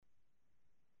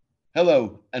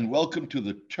Hello, and welcome to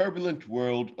the turbulent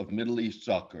world of Middle East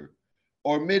soccer,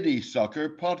 or Mid-East Soccer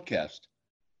podcast.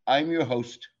 I'm your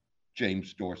host,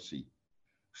 James Dorsey.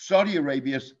 Saudi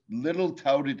Arabia's little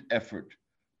touted effort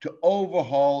to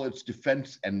overhaul its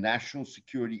defense and national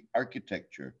security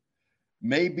architecture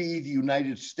may be the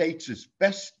United States'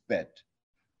 best bet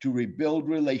to rebuild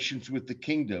relations with the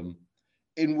kingdom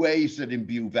in ways that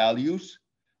imbue values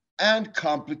and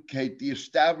complicate the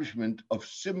establishment of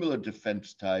similar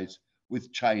defense ties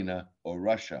with China or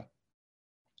Russia.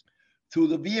 Through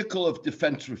the vehicle of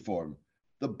defense reform,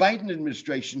 the Biden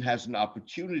administration has an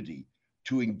opportunity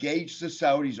to engage the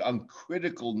Saudis on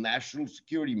critical national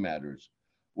security matters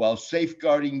while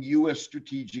safeguarding U.S.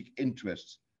 strategic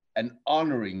interests and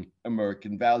honoring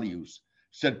American values,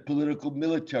 said political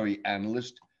military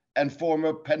analyst and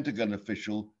former Pentagon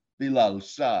official Bilal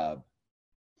Saab.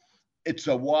 It's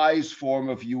a wise form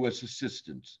of U.S.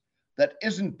 assistance that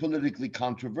isn't politically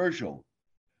controversial,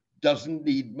 doesn't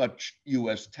need much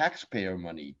U.S. taxpayer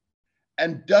money,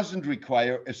 and doesn't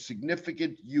require a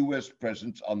significant U.S.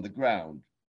 presence on the ground.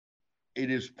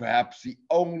 It is perhaps the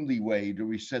only way to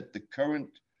reset the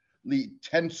currently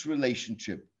tense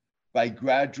relationship by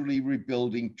gradually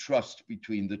rebuilding trust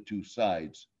between the two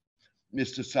sides.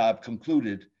 Mr. Saab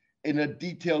concluded in a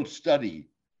detailed study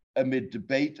amid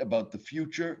debate about the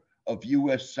future of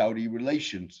U.S. Saudi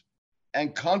relations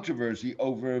and controversy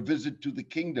over a visit to the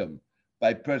kingdom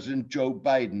by President Joe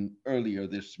Biden earlier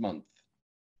this month.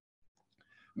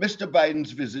 Mr.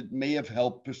 Biden's visit may have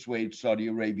helped persuade Saudi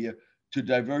Arabia to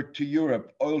divert to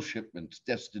Europe oil shipments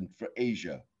destined for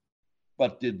Asia,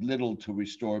 but did little to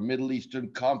restore Middle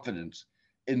Eastern confidence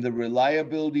in the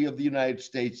reliability of the United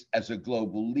States as a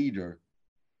global leader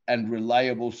and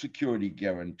reliable security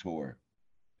guarantor.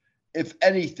 If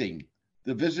anything,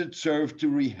 the visit served to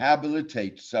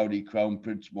rehabilitate Saudi Crown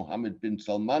Prince Mohammed bin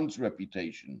Salman's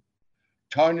reputation,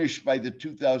 tarnished by the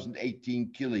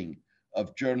 2018 killing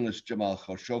of journalist Jamal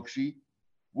Khashoggi,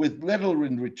 with little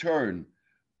in return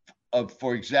of,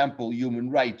 for example,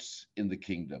 human rights in the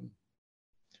kingdom.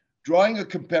 Drawing a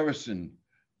comparison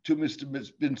to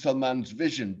Mr. bin Salman's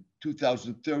Vision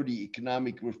 2030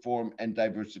 Economic Reform and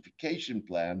Diversification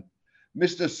Plan,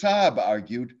 Mr. Saab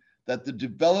argued that the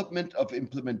development of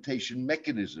implementation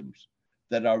mechanisms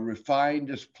that are refined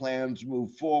as plans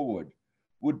move forward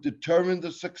would determine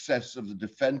the success of the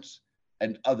defense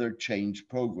and other change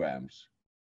programs.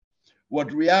 What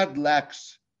Riyadh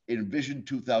lacks in Vision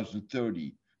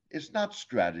 2030 is not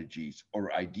strategies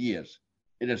or ideas,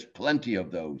 it has plenty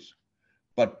of those,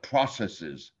 but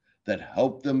processes that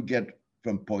help them get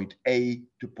from point A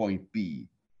to point B.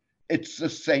 It's the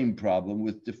same problem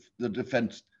with the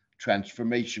Defense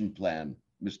Transformation Plan,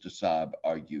 Mr. Saab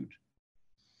argued.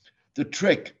 The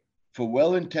trick for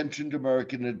well intentioned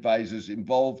American advisors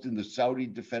involved in the Saudi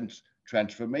Defense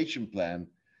Transformation Plan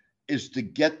is to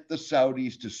get the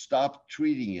Saudis to stop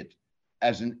treating it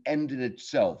as an end in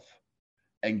itself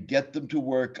and get them to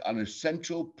work on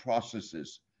essential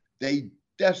processes they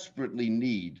desperately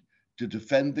need to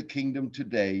defend the kingdom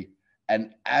today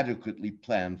and adequately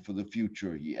plan for the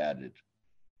future, he added.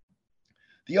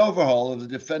 The overhaul of the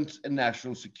defense and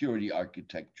national security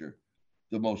architecture,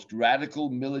 the most radical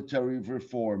military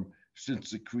reform since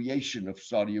the creation of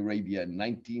Saudi Arabia in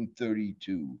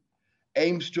 1932,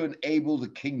 aims to enable the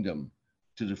kingdom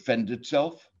to defend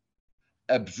itself,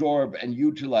 absorb and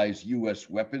utilize U.S.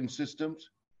 weapon systems,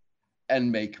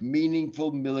 and make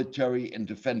meaningful military and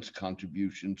defense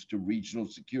contributions to regional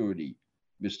security,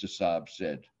 Mr. Saab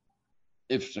said.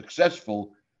 If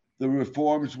successful, the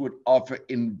reforms would offer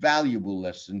invaluable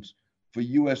lessons for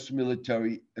U.S.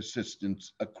 military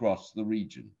assistance across the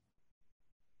region.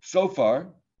 So far,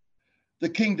 the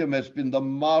kingdom has been the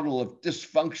model of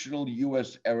dysfunctional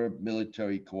U.S. Arab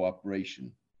military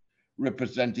cooperation,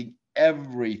 representing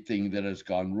everything that has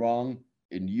gone wrong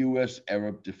in U.S.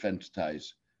 Arab defense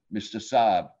ties, Mr.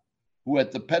 Saab, who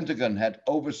at the Pentagon had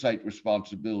oversight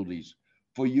responsibilities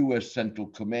for U.S. Central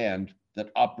Command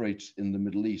that operates in the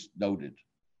Middle East, noted.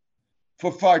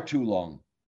 For far too long,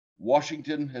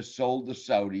 Washington has sold the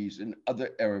Saudis and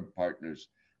other Arab partners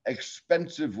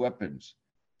expensive weapons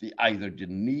they either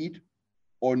didn't need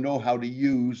or know how to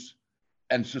use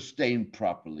and sustain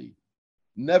properly,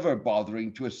 never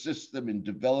bothering to assist them in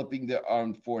developing their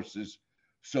armed forces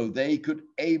so they could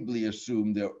ably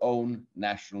assume their own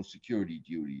national security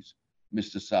duties,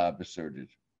 Mr. Saab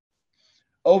asserted.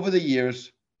 Over the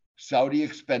years, Saudi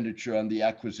expenditure on the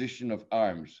acquisition of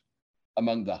arms,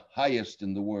 among the highest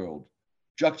in the world,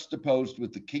 juxtaposed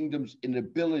with the kingdom's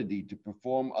inability to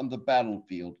perform on the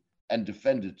battlefield and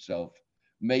defend itself,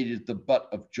 made it the butt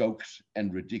of jokes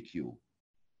and ridicule.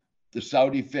 The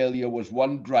Saudi failure was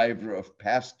one driver of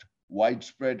past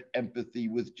widespread empathy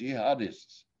with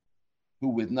jihadists, who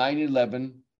with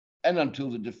 9/11 and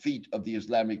until the defeat of the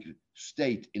Islamic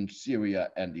State in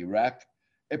Syria and Iraq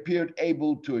appeared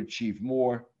able to achieve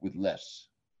more with less.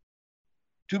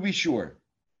 To be sure,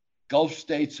 Gulf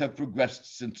states have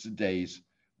progressed since the days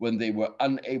when they were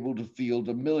unable to field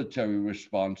a military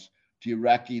response to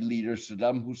Iraqi leader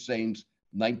Saddam Hussein's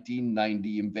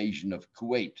 1990 invasion of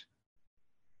Kuwait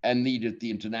and needed the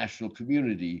international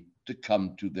community to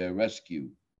come to their rescue.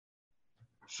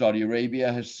 Saudi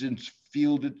Arabia has since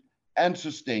fielded and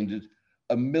sustained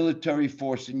a military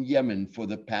force in Yemen for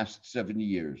the past 7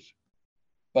 years,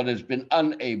 but has been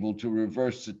unable to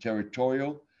reverse the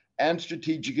territorial and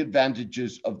strategic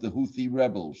advantages of the Houthi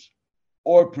rebels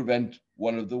or prevent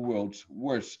one of the world's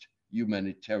worst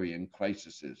humanitarian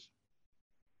crises.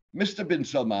 Mr. bin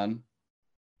Salman,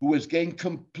 who has gained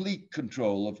complete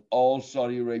control of all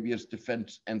Saudi Arabia's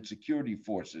defense and security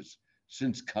forces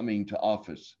since coming to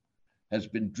office, has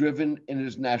been driven in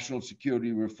his national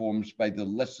security reforms by the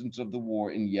lessons of the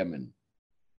war in Yemen,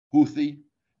 Houthi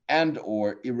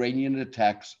and/or Iranian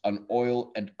attacks on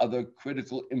oil and other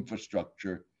critical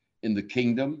infrastructure in the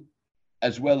kingdom,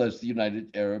 as well as the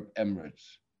United Arab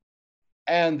Emirates,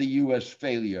 and the US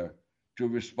failure to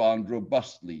respond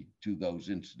robustly to those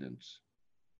incidents.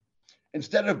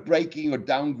 Instead of breaking or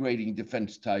downgrading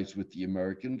defense ties with the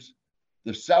Americans,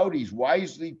 the Saudis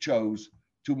wisely chose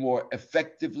to more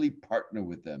effectively partner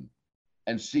with them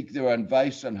and seek their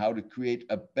advice on how to create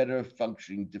a better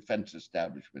functioning defense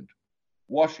establishment.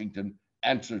 Washington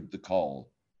answered the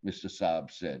call, Mr.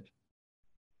 Saab said.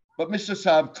 But Mr.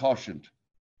 Saab cautioned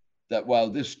that while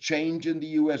this change in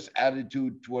the US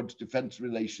attitude towards defense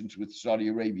relations with Saudi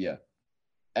Arabia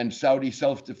and Saudi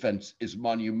self-defense is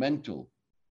monumental,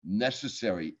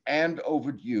 necessary, and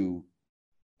overdue,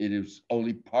 it is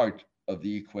only part of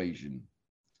the equation.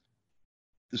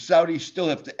 The Saudis still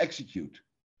have to execute,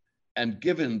 and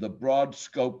given the broad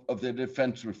scope of their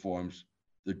defense reforms,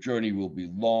 the journey will be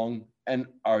long and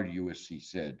arduous, he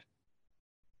said.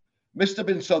 Mr.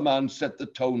 bin Salman set the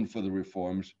tone for the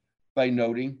reforms by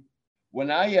noting,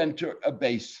 "When I enter a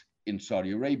base in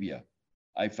Saudi Arabia,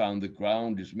 I found the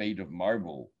ground is made of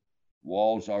marble,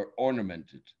 walls are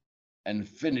ornamented, and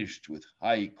finished with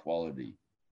high quality.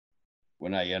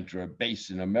 When I enter a base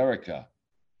in America,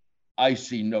 I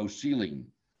see no ceiling.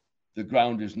 The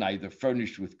ground is neither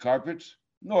furnished with carpets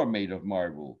nor made of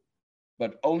marble,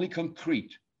 but only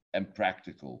concrete and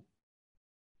practical."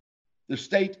 The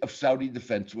state of Saudi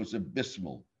defense was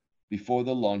abysmal before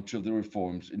the launch of the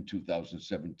reforms in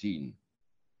 2017.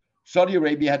 Saudi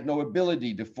Arabia had no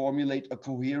ability to formulate a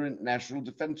coherent national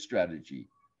defense strategy,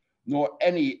 nor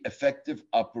any effective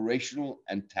operational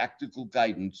and tactical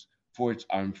guidance for its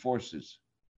armed forces.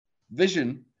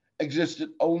 Vision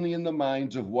existed only in the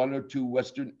minds of one or two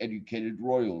Western-educated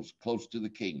royals close to the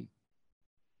king,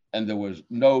 and there was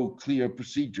no clear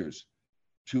procedures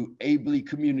to ably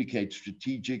communicate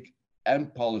strategic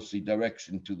and policy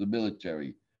direction to the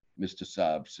military, Mr.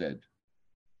 Saab said.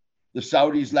 The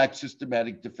Saudis lack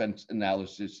systematic defense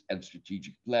analysis and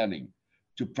strategic planning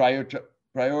to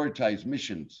prioritize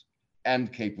missions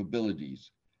and capabilities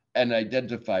and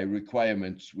identify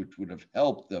requirements which would have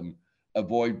helped them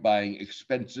avoid buying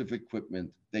expensive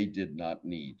equipment they did not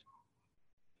need.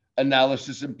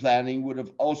 Analysis and planning would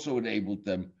have also enabled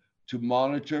them to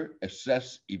monitor,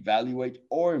 assess, evaluate,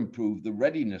 or improve the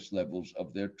readiness levels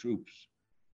of their troops.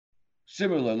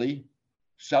 Similarly,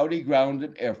 Saudi ground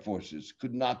and air forces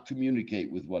could not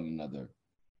communicate with one another,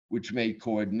 which made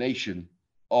coordination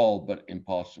all but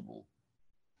impossible.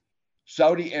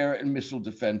 Saudi air and missile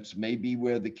defense may be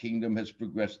where the kingdom has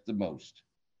progressed the most.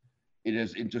 It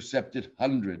has intercepted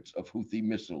hundreds of Houthi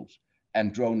missiles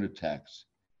and drone attacks,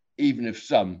 even if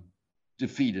some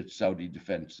defeated Saudi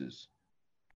defenses.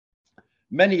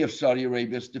 Many of Saudi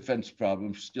Arabia's defense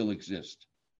problems still exist.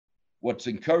 What's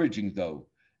encouraging, though,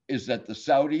 is that the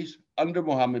Saudis, under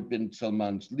Mohammed bin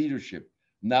Salman's leadership,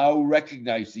 now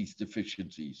recognize these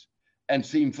deficiencies and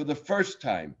seem for the first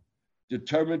time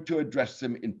determined to address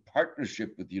them in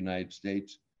partnership with the United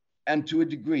States and to a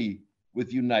degree with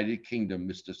the United Kingdom,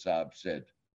 Mr. Saab said.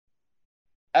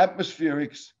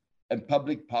 Atmospherics and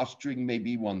public posturing may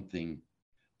be one thing,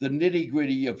 the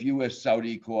nitty-gritty of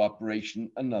US-Saudi cooperation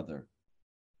another.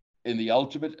 In the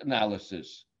ultimate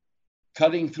analysis,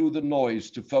 cutting through the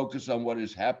noise to focus on what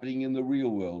is happening in the real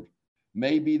world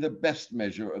may be the best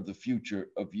measure of the future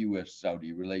of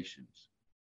US-Saudi relations.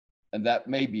 And that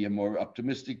may be a more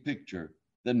optimistic picture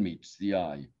than meets the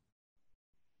eye.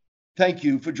 Thank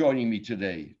you for joining me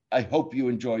today. I hope you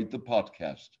enjoyed the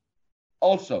podcast.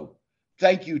 Also,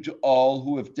 Thank you to all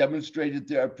who have demonstrated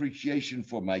their appreciation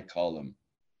for my column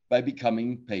by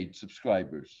becoming paid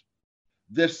subscribers.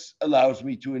 This allows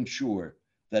me to ensure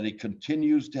that it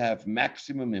continues to have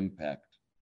maximum impact.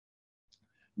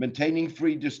 Maintaining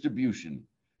free distribution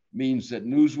means that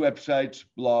news websites,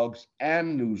 blogs,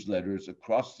 and newsletters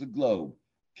across the globe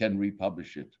can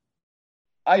republish it.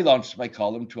 I launched my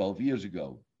column 12 years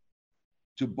ago.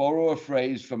 To borrow a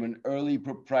phrase from an early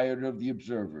proprietor of The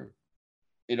Observer,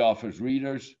 it offers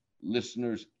readers,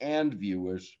 listeners, and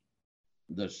viewers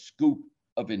the scoop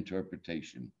of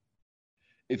interpretation.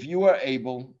 If you are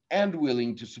able and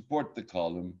willing to support the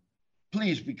column,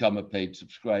 please become a paid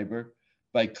subscriber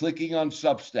by clicking on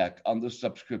Substack on the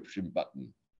subscription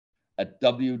button at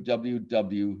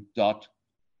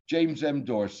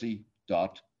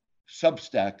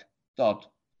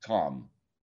www.jamesmdorsey.substack.com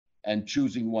and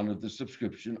choosing one of the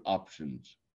subscription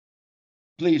options.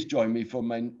 Please join me for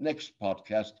my next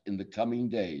podcast in the coming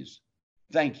days.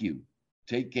 Thank you,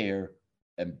 take care,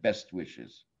 and best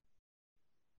wishes.